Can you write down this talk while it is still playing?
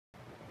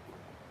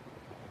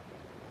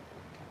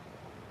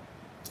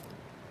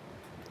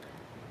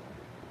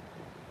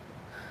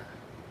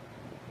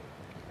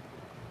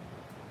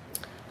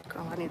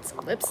Oh, I need some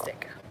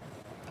lipstick.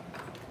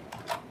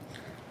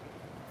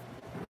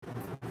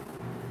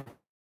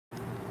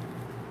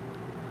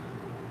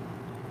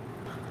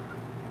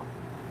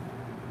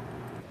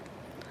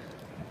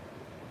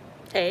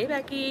 Hey,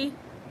 Becky.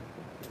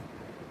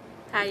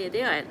 How you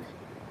doing?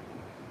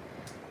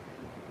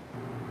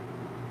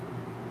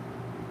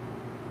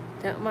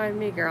 Don't mind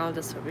me, girl. I'll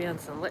just put me on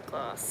some lip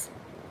gloss.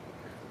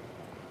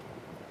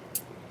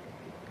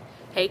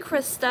 Hey,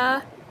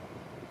 Krista.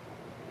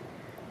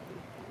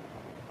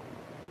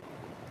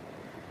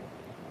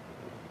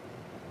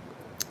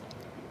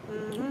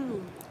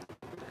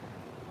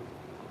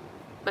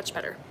 Much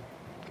better.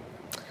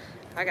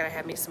 I gotta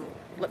have me some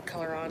lip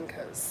color on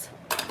because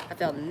I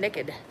feel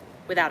naked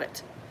without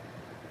it.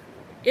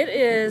 It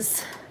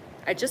is,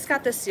 I just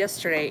got this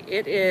yesterday.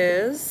 It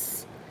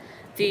is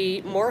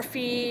the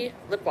Morphe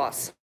lip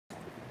gloss.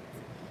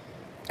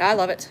 I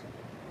love it.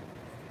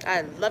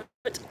 I love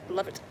it,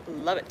 love it,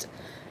 love it.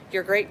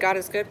 You're great, God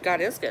is good,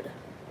 God is good.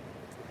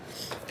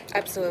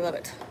 Absolutely love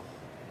it.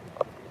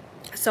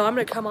 So I'm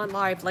gonna come on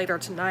live later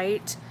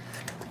tonight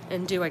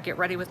and do a Get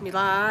Ready With Me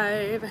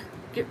Live.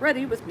 Get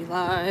Ready With Me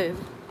Live.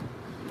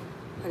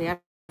 Honey, I've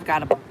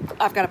got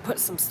to put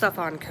some stuff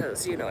on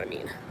because you know what I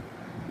mean.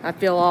 I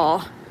feel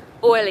all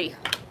oily.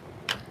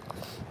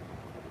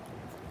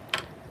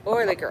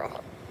 Oily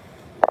girl.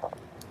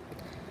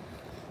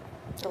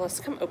 So let's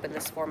come open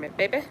this for me,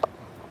 baby.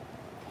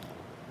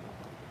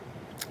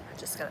 I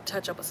just got to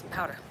touch up with some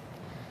powder.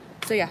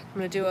 So yeah, I'm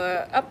going to do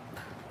a up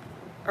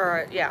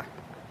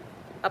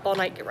all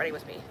night Get Ready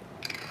With Me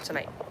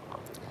tonight.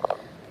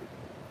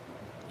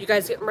 You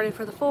guys getting ready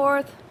for the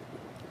 4th?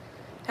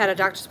 Had a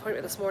doctor's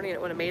appointment this morning and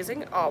it went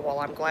amazing. Oh, well,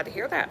 I'm glad to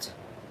hear that.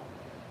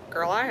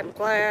 Girl, I am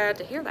glad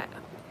to hear that.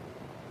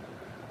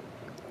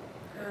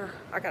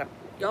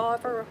 Y'all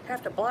ever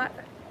have to blot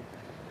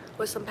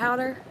with some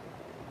powder?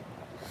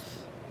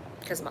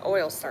 Because my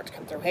oils start to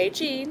come through. Hey,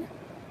 Jean.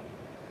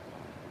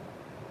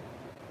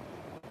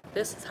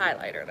 This is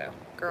highlighter, though,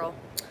 girl.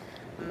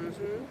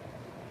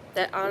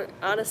 That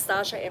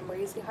Anastasia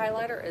Amrezy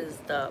highlighter is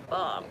the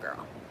bomb,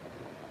 girl.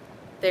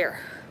 There.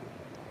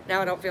 Now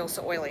I don't feel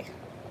so oily.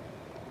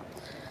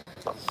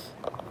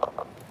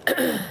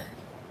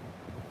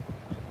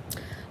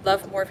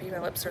 Love Morphe. My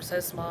lips are so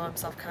small. I'm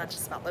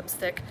self-conscious about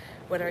lipstick.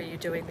 When are you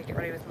doing the Get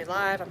Ready With Me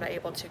Live? I'm not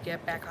able to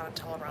get back on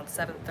until around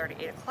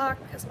 7:30, 8 o'clock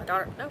because my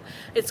daughter, no,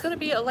 it's going to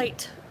be a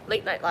late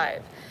night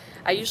live.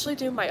 I usually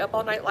do my up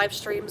all night live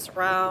streams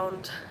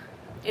around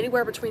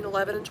anywhere between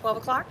 11 and 12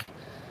 o'clock.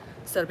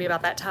 So it'll be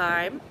about that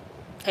time.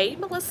 Hey,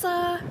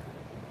 Melissa.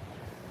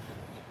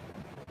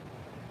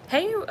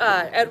 Hey,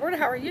 Edward,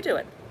 how are you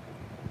doing?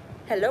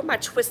 Hello, my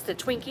twisted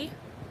Twinkie.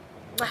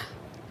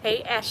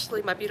 Hey,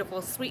 Ashley, my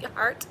beautiful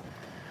sweetheart.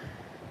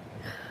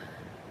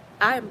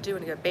 I am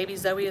doing good. Baby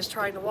Zoe is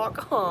trying to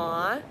walk.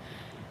 Aww.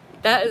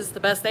 That is the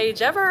best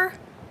age ever.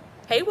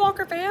 Hey,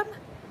 Walker fam.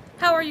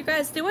 How are you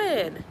guys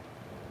doing?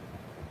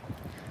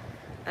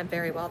 I'm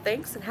very well,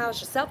 thanks. And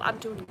how's yourself? I'm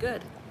doing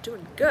good.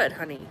 Doing good,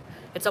 honey.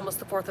 It's almost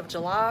the 4th of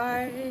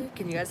July.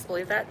 Can you guys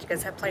believe that? Do you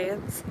guys have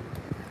plans?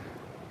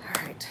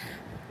 All right.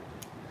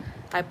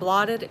 I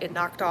blotted and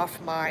knocked off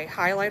my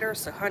highlighter,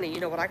 so honey, you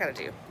know what I gotta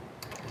do.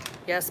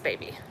 Yes,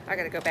 baby. I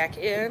gotta go back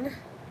in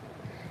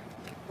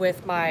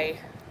with my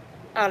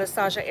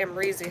Anastasia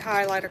Amrezy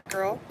highlighter,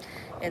 girl,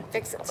 and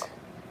fix it.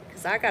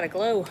 Because I gotta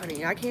glow,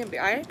 honey. I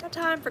ain't got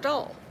time for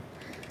dull.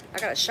 I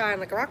gotta shine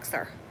like a rock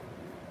star.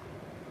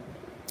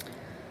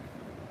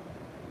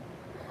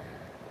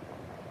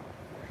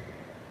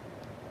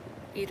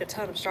 Eat a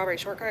ton of strawberry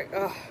shortcake.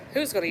 Ugh,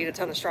 who's gonna eat a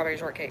ton of strawberry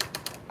shortcake?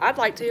 I'd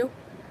like to.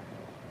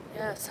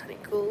 Yes, honey,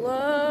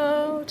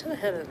 glow to the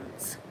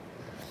heavens.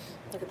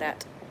 Look at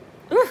that.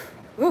 Ooh,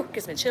 ooh,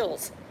 gives me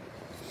chills.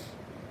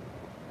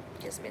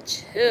 Gives me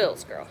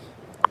chills, girl.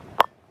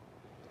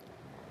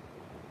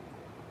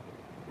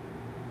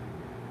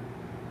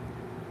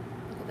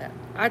 Look at that.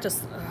 Oh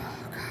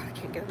God, I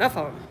can't get enough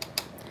of them.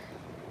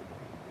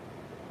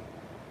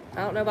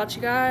 I don't know about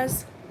you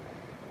guys,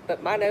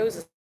 but my nose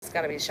has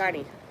got to be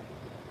shiny.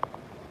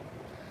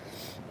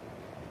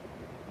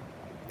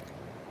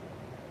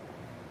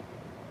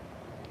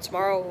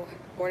 Tomorrow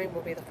morning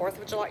will be the 4th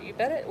of July. You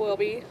bet it will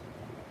be.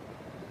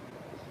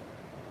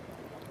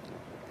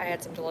 I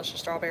had some delicious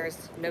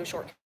strawberries. No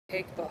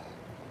shortcake. Ugh.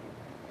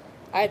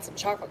 I had some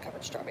chocolate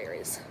covered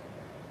strawberries.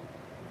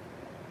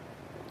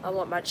 I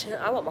want my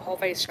whole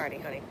face shiny,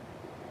 honey.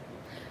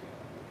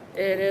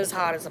 It is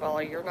hot,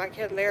 Isabella. You're not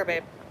kidding there,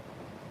 babe.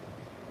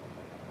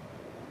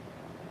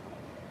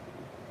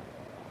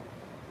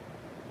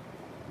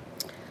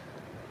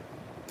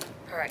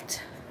 All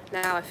right.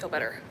 Now I feel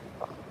better.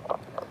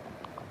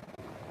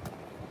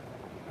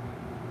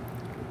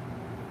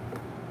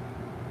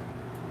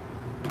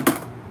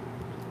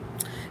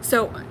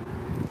 So,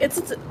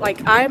 it's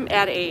like I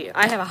have a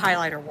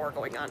highlighter war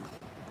going on.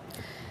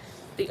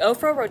 The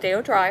Ofra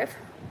Rodeo Drive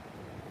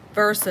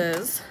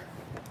versus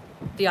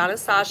the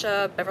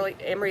Anastasia Beverly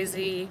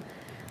Amrezy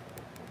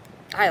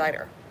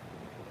highlighter.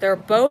 They're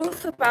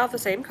both about the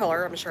same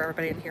color. I'm sure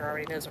everybody in here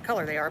already knows what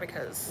color they are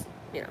because,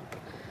 you know.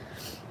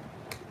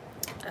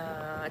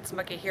 It's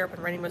mucky here,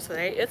 been raining most of the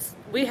day.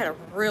 We had a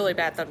really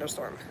bad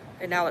thunderstorm,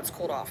 and now it's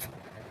cooled off,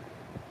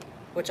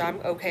 which I'm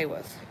okay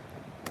with.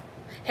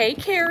 Hey,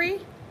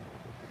 Carrie.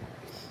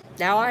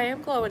 Now I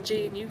am glowing,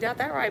 Jean. You got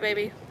that right,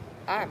 baby.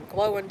 I'm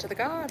glowing to the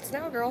gods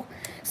now, girl.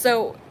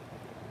 So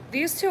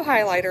these two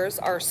highlighters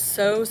are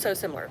so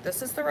similar.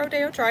 This is the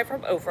Rodeo Drive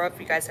from Ofra, if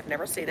you guys have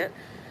never seen it.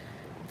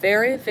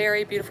 Very,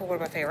 very beautiful, one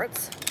of my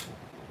favorites.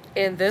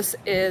 And this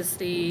is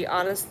the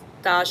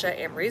Anastasia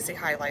Amrezy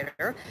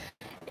highlighter.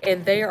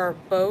 And they are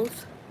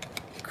both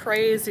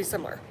crazy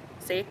similar.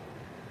 See?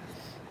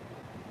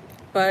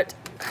 But,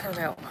 I don't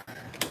know.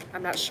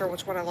 I'm not sure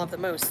which one I love the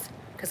most,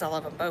 because I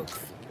love them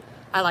both.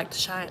 I like to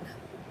shine.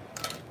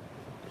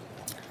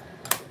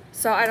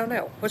 So, I don't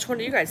know. Which one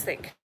do you guys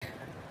think?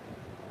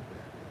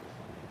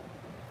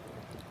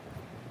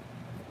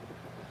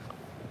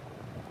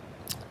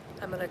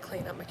 I'm going to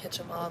clean up my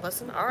kitchen while I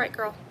listen. All right,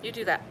 girl. You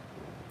do that.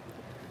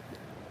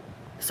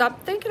 So, I'm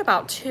thinking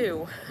about,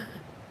 too,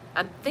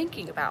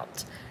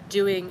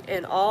 doing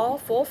an all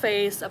full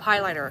face of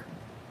highlighter.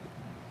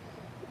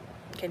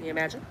 Can you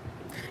imagine?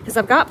 Because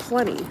I've got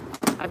plenty.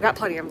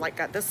 I'm like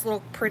got this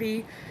little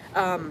pretty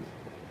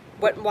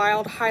Wet n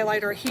Wild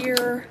highlighter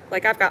here.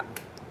 Like I've got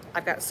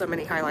so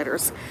many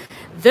highlighters.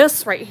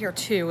 This right here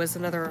too is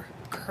another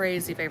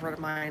crazy favorite of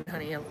mine,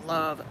 honey. I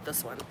love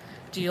this one.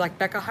 Do you like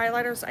Becca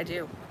highlighters? I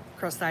do. Of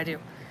course I do.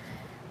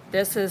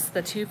 This is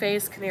the Too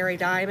Faced Canary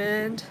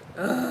Diamond.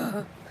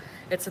 Ugh.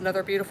 It's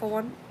another beautiful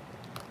one.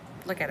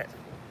 Look at it.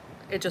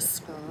 It just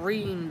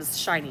screams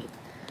shiny.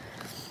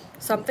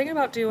 So I'm thinking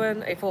about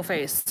doing a full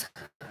face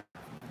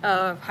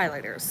of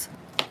highlighters.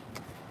 I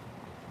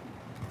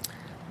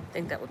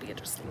think that would be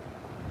interesting.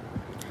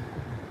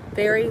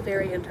 Very,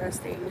 very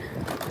interesting.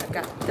 I've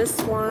got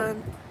this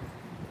one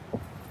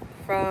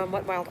from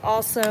Wet n Wild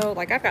also.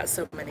 Like, I've got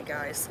so many,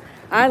 guys.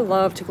 I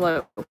love to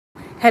glow.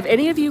 Have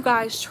any of you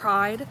guys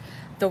tried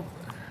the...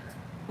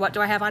 What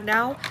do I have on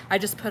now? I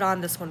just put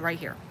on this one right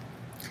here.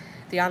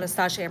 The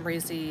Anastasia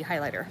Amrezy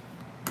highlighter.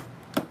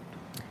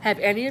 Have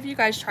any of you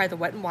guys tried the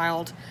Wet n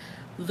Wild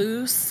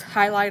loose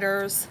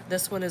highlighters?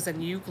 This one is a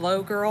New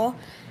Glow Girl.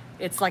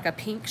 It's like a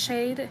pink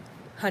shade.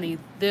 Honey,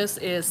 this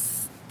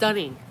is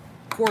stunning.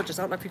 Gorgeous.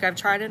 I don't know if you guys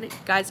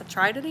have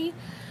tried any,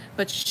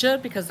 but you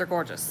should, because they're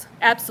gorgeous.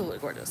 Absolutely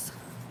gorgeous.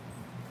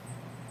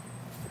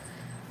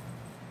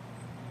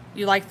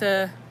 You like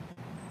this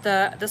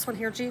one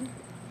here, Jean?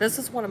 This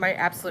is one of my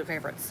absolute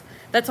favorites.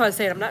 That's why I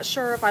say I'm not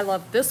sure if I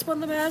love this one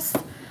the best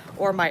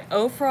or my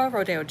Ofra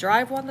Rodeo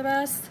Drive one the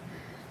best,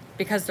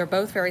 because they're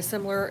both very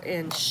similar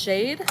in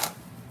shade,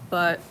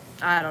 but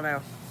I don't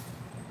know.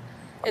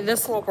 And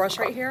this little brush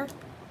right here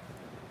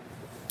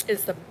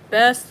is the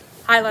best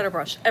highlighter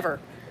brush ever.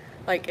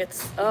 Like,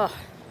 it's, ugh.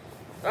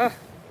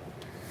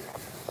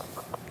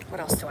 What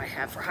else do I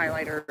have for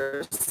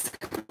highlighters?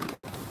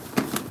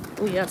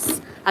 Oh,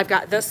 yes. I've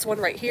got this one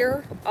right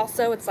here.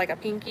 Also, it's like a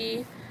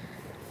pinky.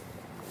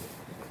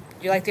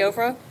 You like the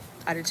Ofra?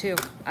 I do too.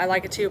 I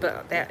like it too,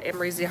 but that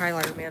Amrezy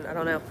highlighter, man, I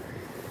don't know.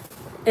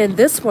 And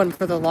this one,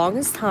 for the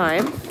longest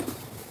time,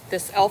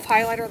 this e.l.f.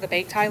 highlighter, the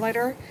baked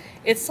highlighter,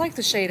 it's like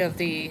the shade of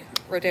the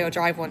Rodeo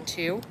Drive one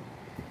too.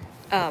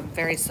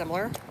 Very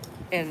similar.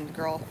 And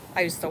girl,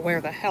 I used to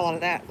wear the hell out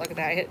of that. Look at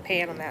that, I hit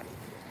pan on that.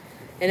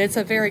 And it's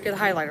a very good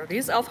highlighter.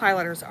 These e.l.f.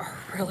 highlighters are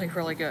really,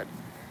 really good.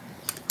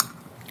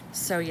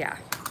 So yeah.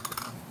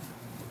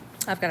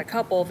 I've got a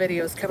couple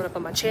videos coming up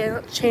on my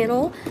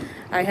channel.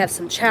 I have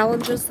some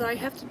challenges that I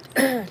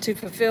have to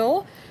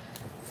fulfill.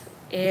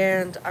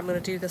 And I'm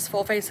going to do this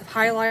full face of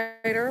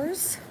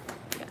highlighters.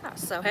 Yeah,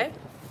 so hey.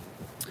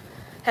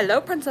 Hello,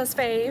 Princess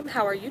Fame.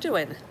 How are you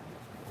doing?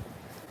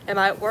 Am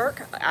I at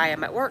work? I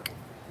am at work.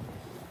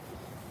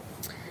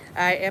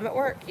 I am at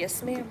work.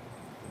 Yes, ma'am.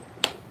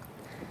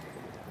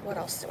 What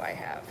else do I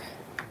have?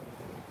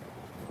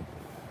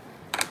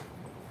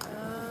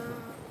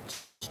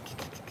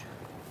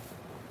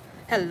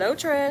 Hello,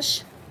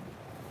 Trish.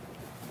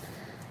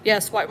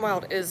 Yes, Wet n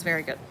Wild is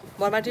very good.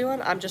 What am I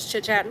doing? I'm just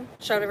chit-chatting,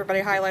 showing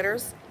everybody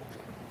highlighters.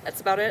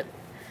 That's about it.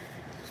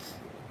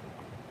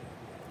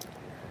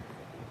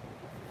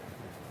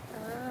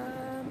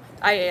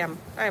 I am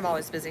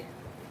always busy.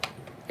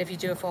 If you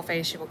do a full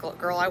face, you will glow.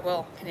 Girl, I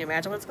will. Can you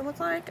imagine what it's going to look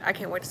like? I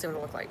can't wait to see what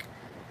it'll look like.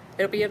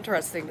 It'll be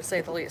interesting, to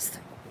say the least.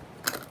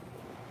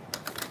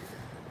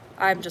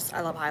 I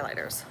love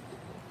highlighters.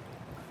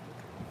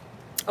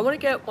 I want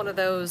to get one of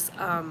those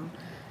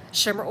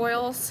shimmer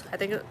oils, I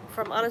think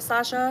from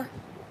Anastasia,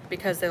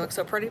 because they look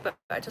so pretty, but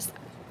I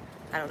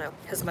don't know,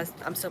 because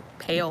I'm so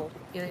pale,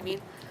 you know what I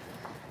mean?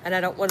 And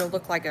I don't want to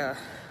look like a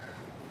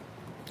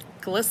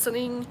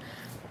glistening,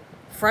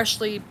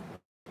 freshly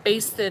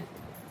basted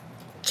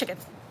chicken.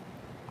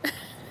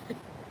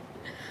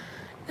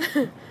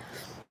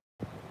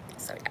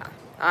 So yeah,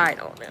 I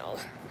don't know.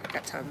 I've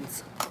got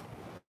tons.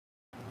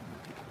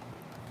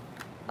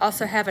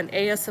 Also have an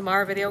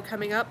ASMR video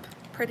coming up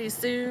pretty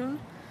soon.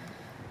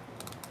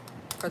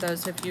 For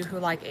those of you who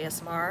like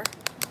ASMR.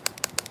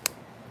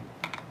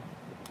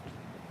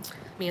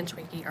 Me and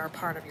Twinkie are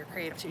part of your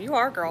creative team. You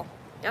are, girl.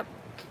 Yep.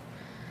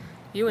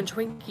 You and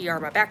Twinkie are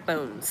my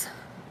backbones.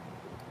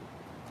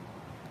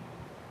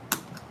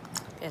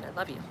 And I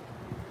love you.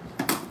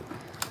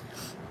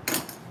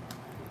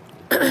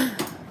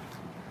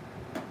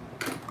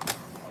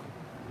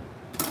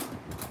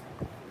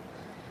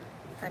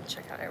 Time to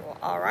check out everyone.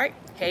 All right.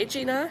 Hey,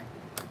 Gina.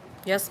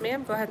 Yes,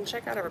 ma'am. Go ahead and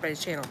check out everybody's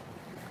channel.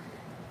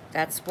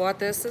 That's what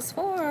this is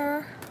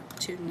for.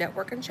 To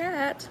network and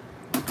chat.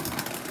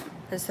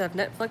 Instead of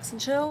Netflix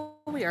and chill,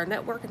 we are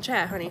network and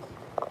chat, honey.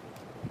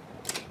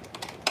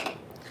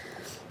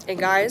 And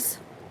guys,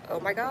 oh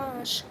my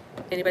gosh.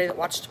 Anybody that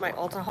watched my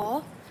Ulta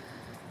haul?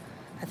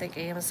 I think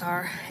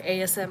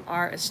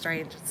ASMR is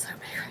strange. It's so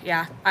big.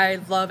 Yeah, I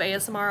love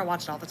ASMR. I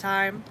watch it all the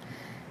time.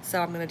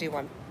 So I'm going to do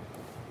one.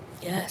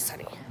 Yes,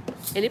 honey.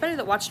 Anybody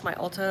that watched my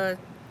Ulta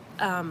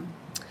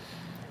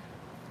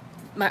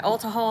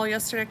haul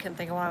yesterday can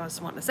think of what I was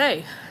wanting to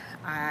say.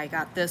 I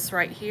got this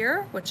right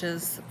here, which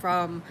is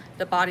from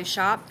the Body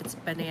Shop. It's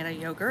banana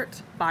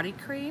yogurt body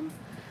cream.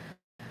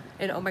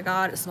 And oh my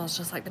God, it smells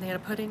just like banana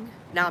pudding.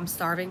 Now I'm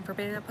starving for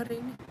banana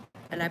pudding.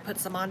 And I put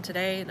some on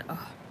today, and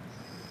oh,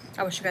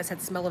 I wish you guys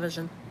had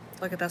smell-o-vision.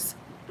 Look at this.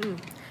 And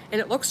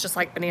it looks just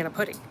like banana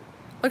pudding.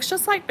 Looks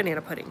just like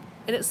banana pudding.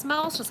 And it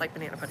smells just like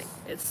banana pudding.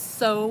 It's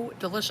so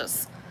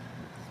delicious.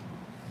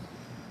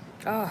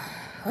 Oh.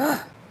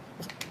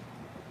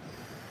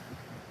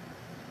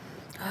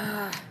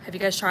 Have you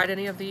guys tried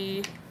any of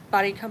the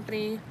Body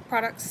Company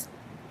products?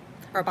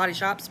 Or Body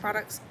Shop's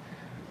products?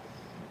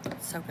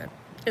 It's so good.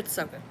 It's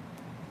so good.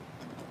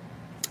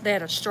 They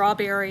had a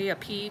strawberry, a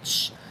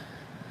peach,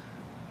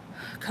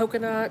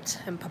 coconut,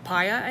 and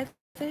papaya, I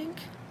think.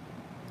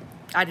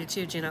 I do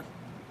too, Gina.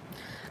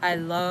 I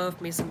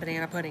love me some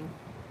banana pudding.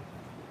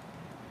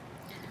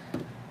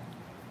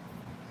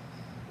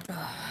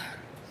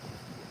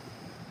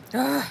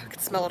 I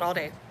could smell it all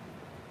day.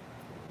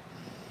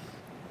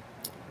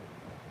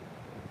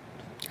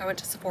 I went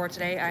to Sephora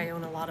today. I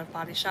own a lot of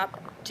Body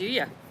Shop. Do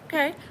ya?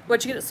 Okay.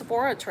 What'd you get at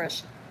Sephora,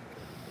 Trish?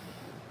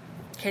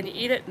 Can you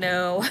eat it?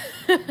 No.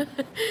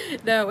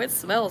 No, it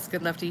smells good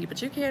enough to eat,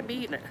 but you can't be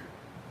eating it.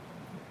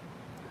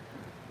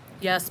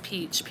 Yes,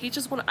 peach. Peach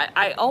is one.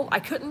 I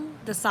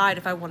couldn't decide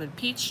if I wanted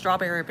peach,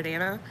 strawberry, or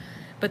banana,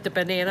 but the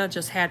banana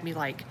just had me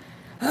like,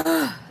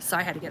 so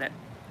I had to get it.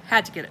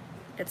 Had to get it.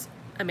 It's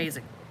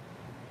amazing.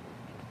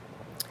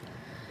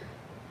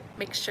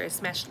 Make sure you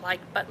smash the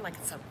like button like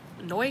it's an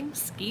annoying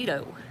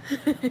mosquito.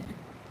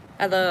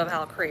 I love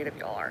how creative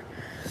y'all are.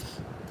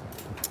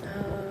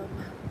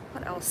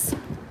 What else?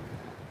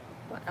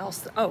 What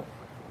else? Oh,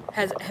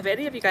 have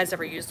any of you guys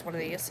ever used one of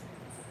these?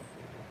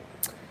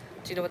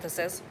 Do you know what this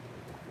is?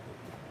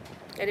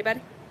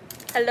 Anybody?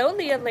 Hello,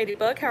 Leah and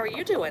Ladybug. How are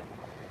you doing?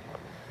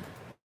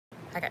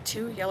 I got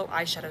 2 yellow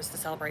eyeshadows to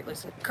celebrate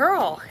losing.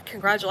 Girl,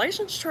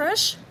 congratulations,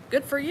 Trish.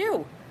 Good for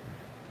you.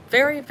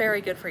 Very,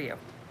 very good for you.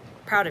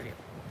 Proud of you.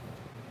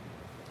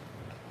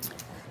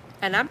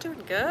 And I'm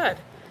doing good.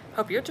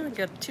 Hope you're doing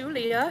good too,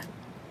 Leah.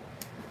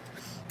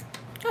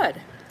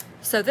 Good.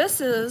 So this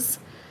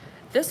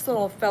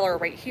little feller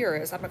right here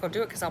is, I'm not gonna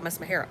do it because I'll mess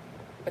my hair up.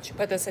 But you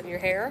put this in your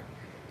hair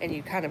and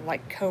you kind of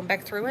like comb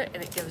back through it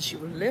and it gives you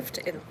lift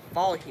and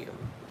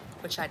volume,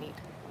 which I need.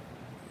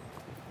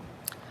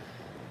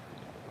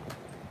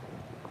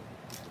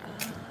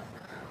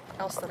 What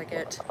else did I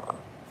get?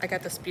 I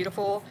got this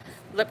beautiful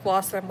lip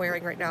gloss that I'm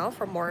wearing right now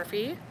from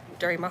Morphe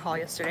during my haul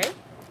yesterday.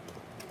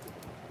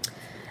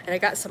 And I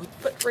got some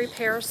foot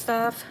repair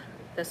stuff.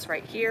 This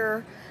right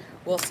here.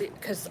 We'll see,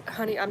 because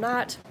honey, I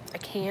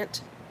can't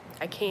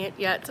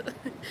yet.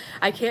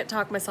 I can't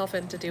talk myself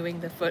into doing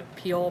the foot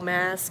peel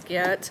mask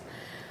yet.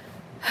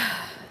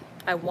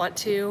 I want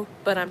to,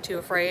 but I'm too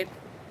afraid.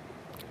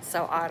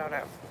 So I don't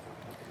know.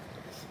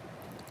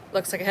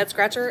 Looks like a head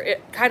scratcher.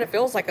 It kind of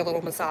feels like a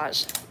little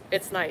massage.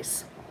 It's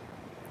nice.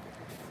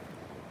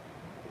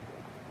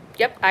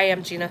 Yep, I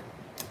am, Gina.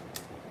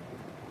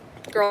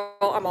 Girl,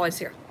 I'm always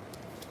here.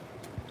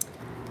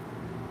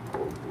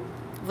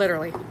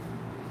 Literally.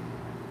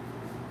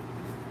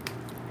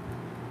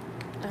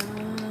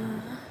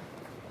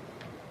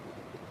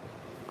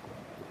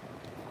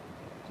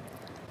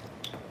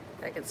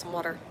 Gotta get some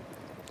water.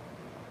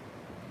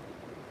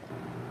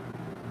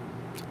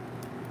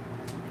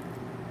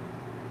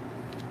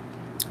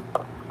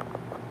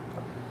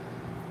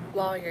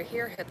 While you're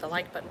here, hit the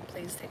like button.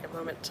 Please take a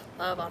moment to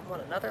love on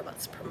one another.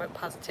 Let's promote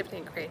positivity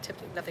and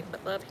creativity. Nothing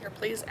but love here,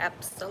 please.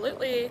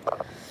 Absolutely.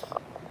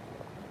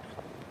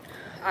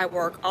 I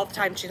work all the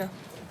time, Gina.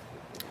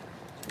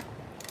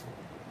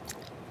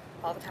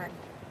 All the time.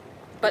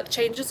 But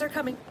changes are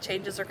coming.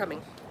 Changes are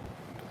coming.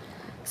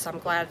 So I'm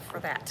glad for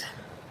that.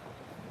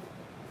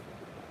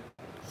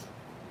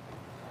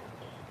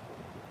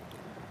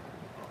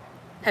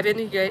 Have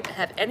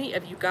any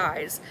of you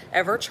guys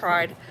ever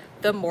tried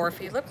the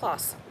Morphe lip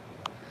gloss?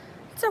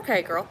 It's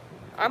okay, girl.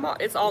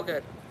 It's all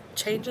good.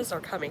 Changes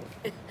are coming.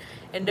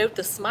 And note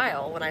the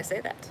smile when I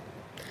say that.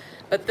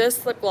 But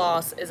this lip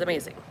gloss is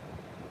amazing.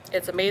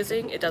 It's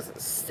amazing.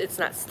 It's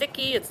not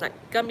sticky, it's not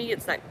gummy,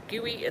 it's not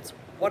gooey, it's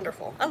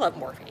wonderful. I love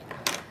Morphe.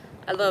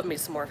 I love me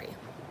some Morphe.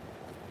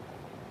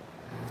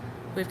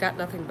 We've got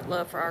nothing but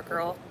love for our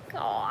girl.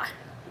 Aw.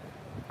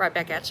 Right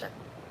back at you.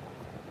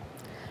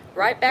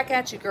 Right back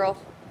at you,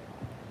 girl.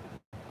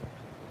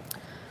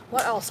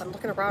 What else? I'm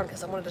looking around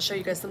because I wanted to show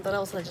you guys something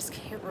else and I just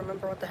can't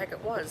remember what the heck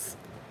it was.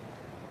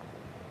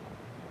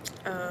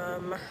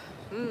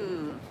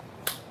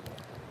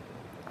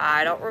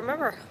 I don't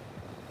remember.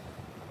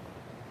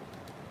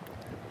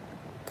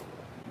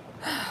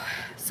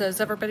 So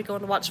is everybody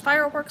going to watch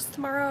fireworks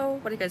tomorrow?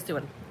 What are you guys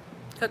doing?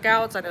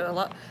 Cookouts? I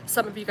know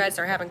some of you guys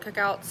are having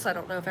cookouts. I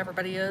don't know if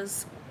everybody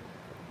is.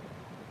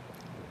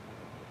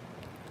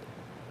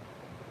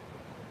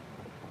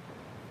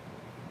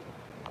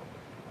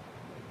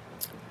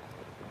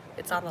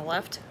 It's on the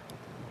left.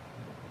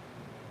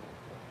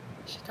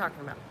 What's she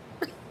talking about?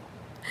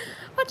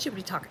 What you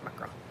be talking about,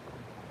 girl?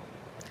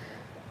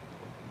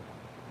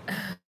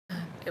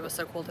 It was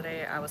so cool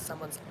today. I was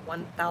someone's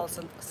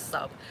 1,000th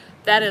sub.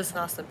 That is an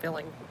awesome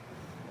feeling.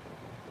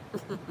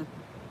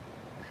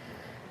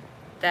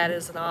 That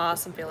is an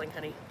awesome feeling,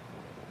 honey.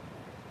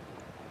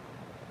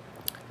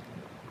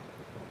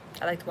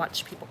 I like to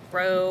watch people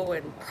grow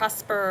and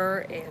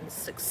prosper and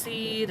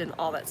succeed and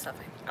all that stuff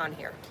on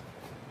here.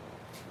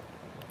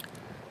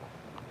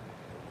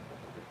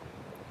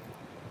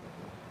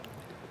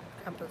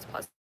 Confidence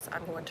Plus.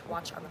 I'm going to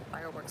watch on the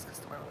fireworks because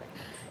tomorrow night.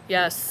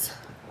 Yes.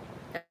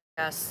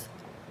 Yes.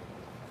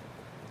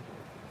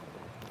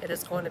 It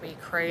is going to be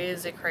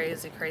crazy,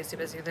 crazy, crazy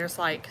busy. There's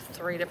like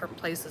 3 different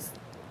places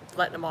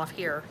letting them off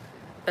here.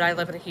 But I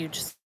live in a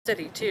huge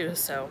city too,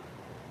 so.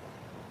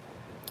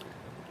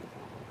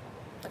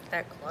 Look at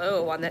that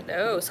glow on that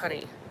nose,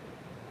 honey.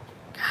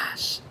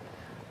 Gosh.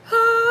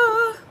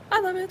 Ah,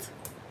 I love it.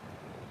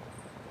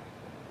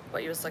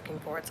 What you was looking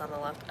for, it's on the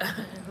left.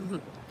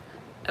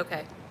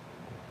 Okay.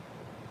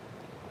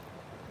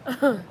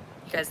 You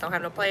guys don't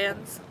have no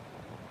plans?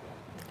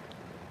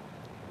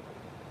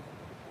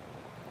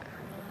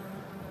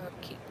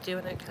 Keep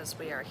doing it because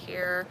we are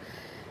here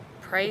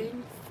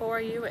praying for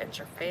you and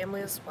your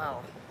family as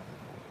well.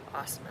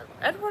 Awesome.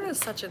 Edward is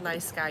such a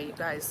nice guy, you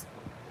guys.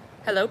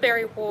 Hello,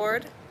 Barry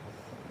Ward.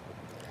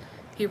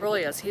 He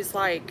really is. He's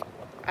like,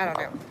 I don't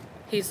know.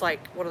 He's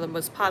like one of the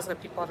most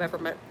positive people I've ever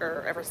met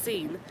or ever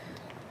seen.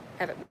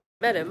 Haven't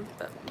met him,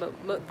 but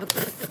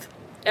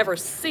ever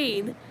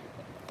seen.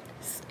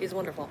 He's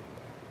wonderful.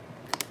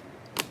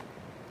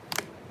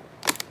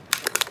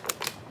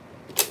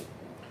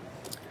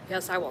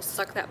 Yes, I will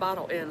suck that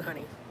bottle in,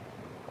 honey.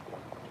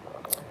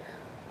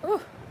 Ooh,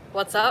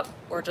 what's up?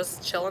 We're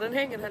just chilling and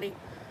hanging, honey.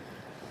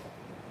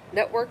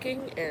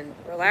 Networking and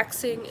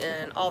relaxing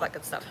and all that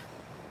good stuff.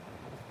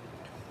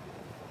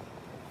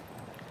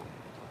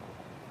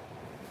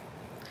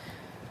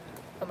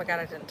 Oh my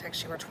god, I didn't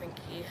text you or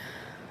Twinkie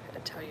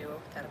and tell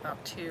you that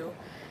about 2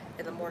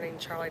 in the morning.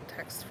 Charlie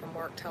texts from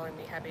work telling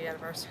me happy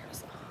anniversary.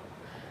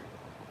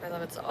 I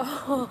love it so.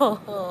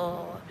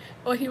 Oh,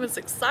 well, he was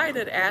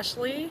excited,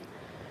 Ashley.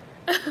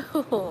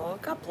 Oh,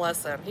 God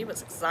bless him. He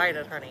was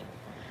excited, honey.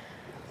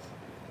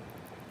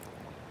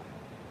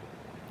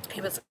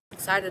 He was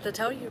excited to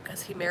tell you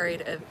because he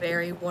married a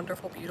very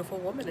wonderful, beautiful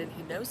woman and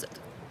he knows it.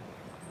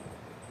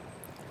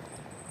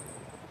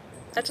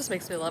 That just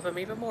makes me love him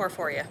even more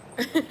for you.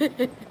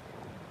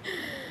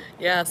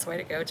 Yes, way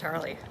to go,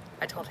 Charlie.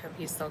 I told him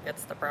he still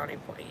gets the brownie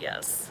point.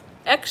 Yes.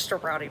 Extra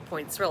brownie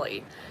points,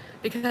 really.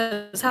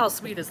 Because how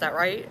sweet is that,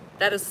 right?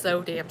 That is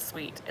so damn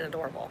sweet and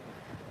adorable.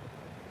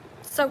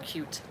 So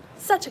cute.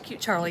 Such a cute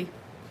Charlie.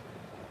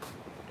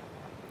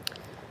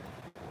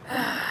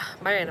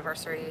 My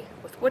anniversary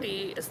with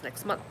Woody is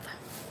next month.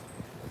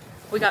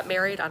 We got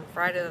married on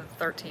Friday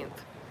the 13th.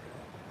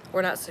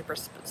 We're not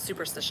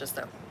superstitious,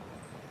 though.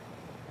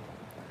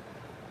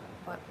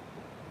 What?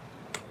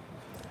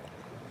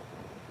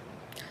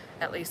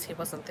 At least he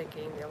wasn't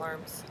thinking the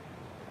alarms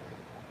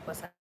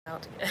was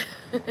out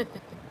again.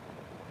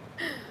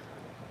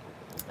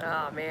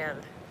 Oh, man.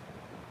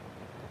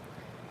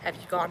 Have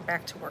you gone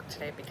back to work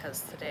today?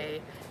 Because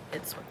today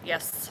it's,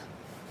 yes.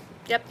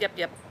 Yep.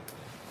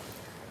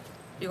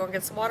 You gonna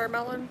get some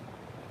watermelon?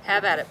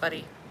 Have at it,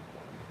 buddy.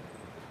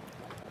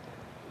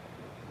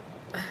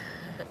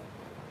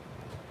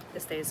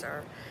 His days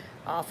are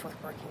off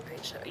with working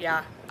days.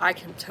 Yeah, I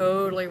can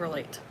totally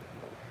relate.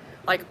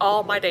 Like,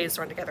 all my days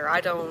run together.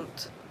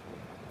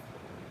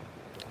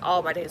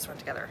 All my days run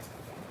together.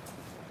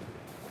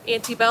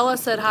 Auntie Bella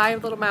said hi,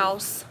 little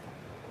mouse.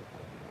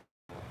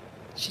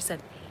 She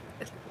said,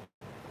 it's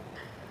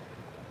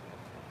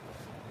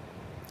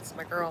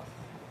my girl.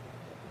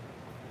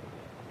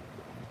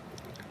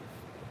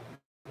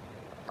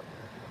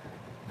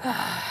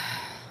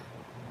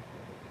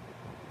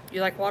 You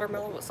like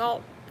watermelon with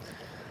salt?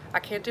 I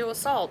can't do with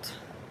salt.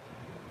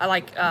 I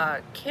like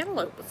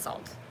cantaloupe with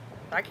salt.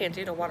 I can't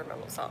do no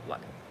watermelon with salt.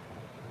 What?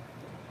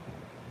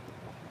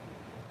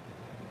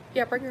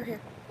 Yeah, bring her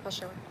here. I'll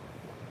show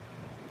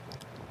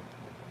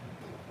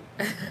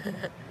her.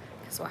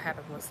 Because what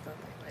happened was the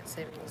daylight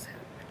savings.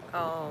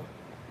 Oh,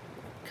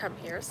 come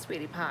here,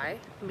 sweetie pie.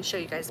 Let me show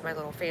you guys my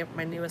little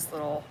my newest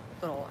little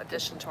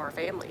addition to our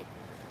family.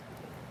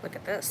 Look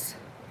at this.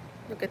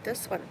 Look at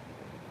this one.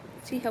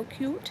 See how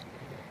cute?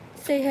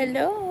 Say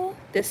hello.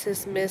 This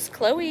is Miss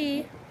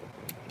Chloe.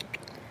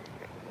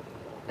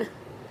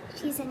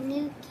 She's a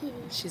new kitty.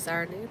 She's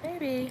our new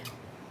baby.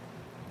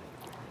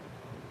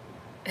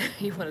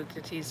 You wanted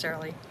to tease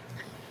Charlie.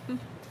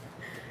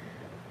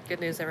 Good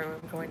news, everyone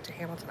going to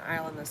Hamilton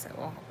Island this day.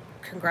 Well,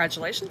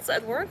 congratulations,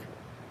 Edward.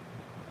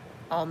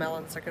 All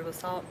melons are good with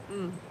salt.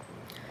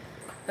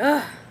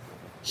 Ugh.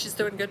 She's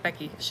doing good,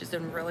 Becky. She's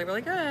doing really,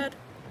 really good.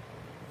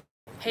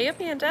 Hey,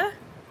 Amanda.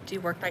 Do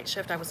you work night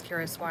shift? I was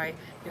curious why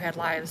you had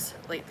lives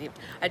lately.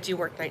 I do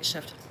work night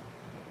shift.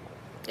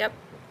 Yep.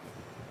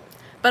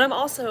 But I'm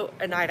also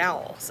a night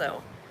owl,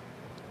 so.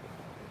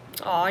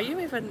 Aw, you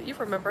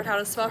remembered how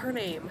to spell her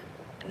name.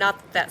 Not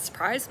that that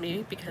surprises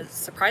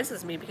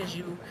me because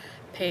you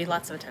pay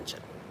lots of attention.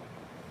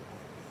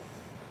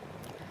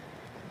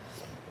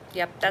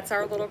 Yep, that's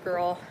our little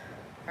girl,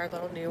 our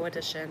little new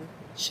addition.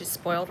 She's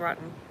spoiled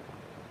rotten.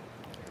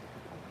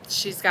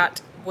 She's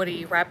got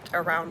Woody wrapped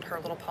around her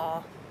little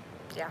paw.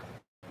 Yeah.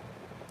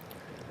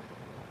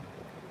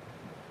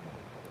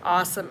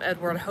 Awesome,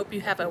 Edward. Hope you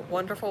have a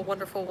wonderful,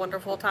 wonderful,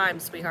 wonderful time,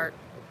 sweetheart.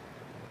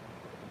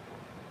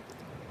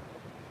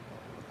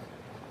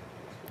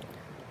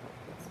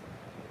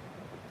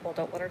 Well,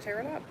 don't let her tear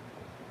it up,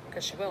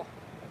 because she will.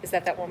 Is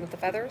that one with the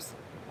feathers?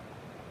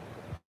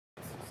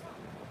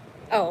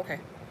 Oh, okay.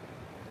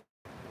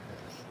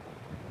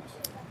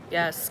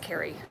 Yes,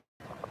 Carrie.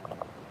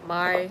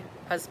 My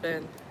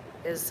husband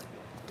is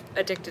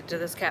addicted to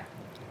this cat.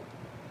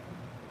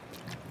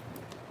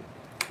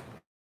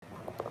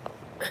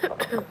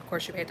 Of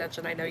course you pay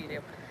attention. I know you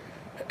do.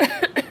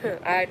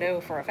 I know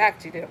for a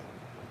fact you do.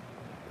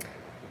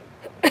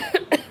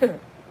 Oh,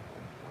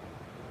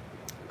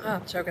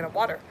 I'm choking on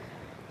water.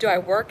 Do I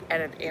work at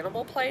an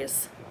animal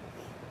place?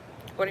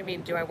 What do you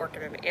mean, do I work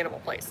at an animal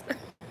place?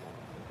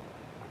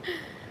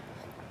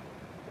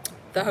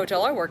 The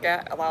hotel I work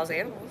at allows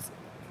animals.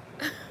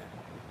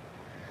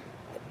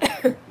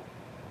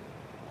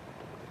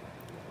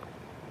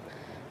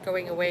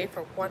 Going away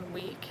for 1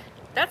 week.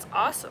 That's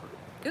awesome.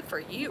 Good for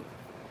you.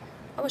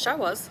 I wish I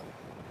was.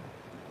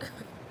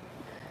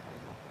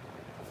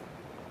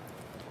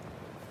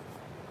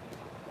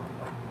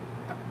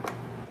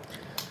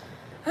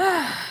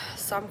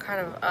 So I'm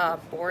kind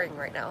of boring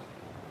right now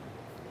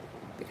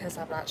because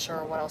I'm not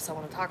sure what else I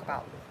want to talk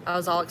about. I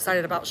was all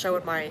excited about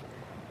showing my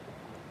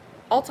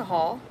Ulta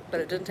haul, but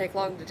it didn't take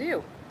long to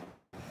do.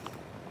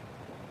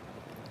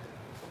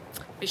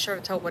 Be sure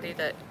to tell Woody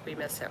that we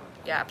miss him.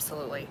 Yeah,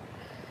 absolutely.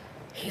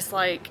 He's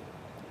like,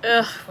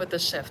 ugh, with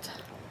this shift.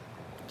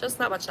 Just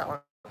not much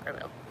longer,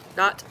 though.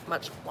 Not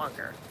much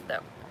longer, though.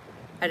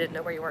 I didn't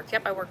know where you worked.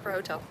 Yep, I work for a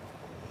hotel.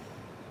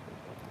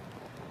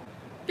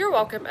 You're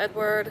welcome,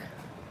 Edward.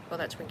 Well,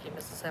 that Twinkie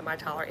Mrs. M, I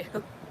tolerate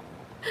him.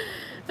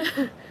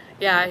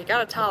 Yeah, you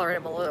gotta tolerate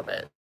him a little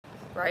bit,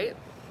 right?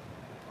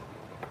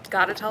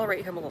 Gotta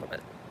tolerate him a little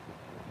bit.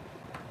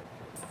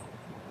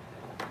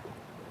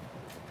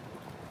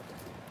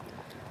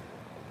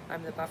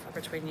 I'm the buffer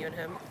between you and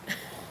him.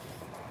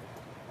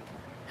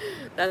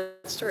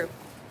 That's true.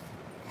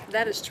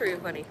 That is true,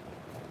 honey.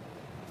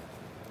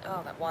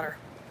 Oh, that water.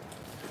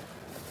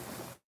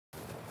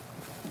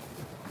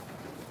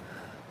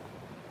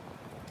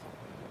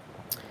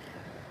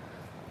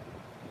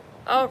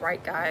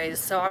 Alright, guys.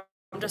 So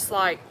I'm just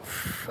like,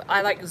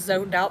 I like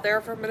zoned out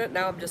there for a minute.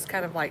 Now I'm just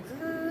kind of like,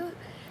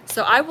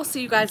 So I will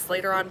see you guys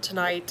later on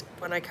tonight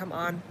when I come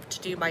on to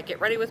do my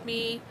Get Ready With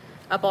Me,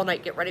 Up All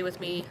Night Get Ready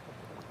With Me.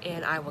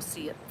 And I will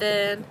see you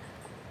then.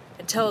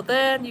 Until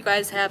then, you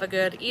guys have a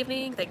good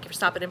evening. Thank you for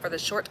stopping in for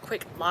this short,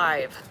 quick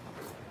live.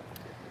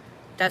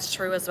 That's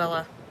true,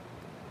 Isabella.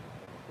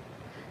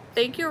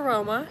 Thank you,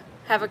 Roma.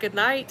 Have a good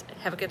night.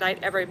 Have a good night,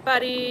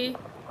 everybody.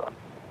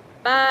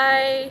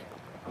 Bye.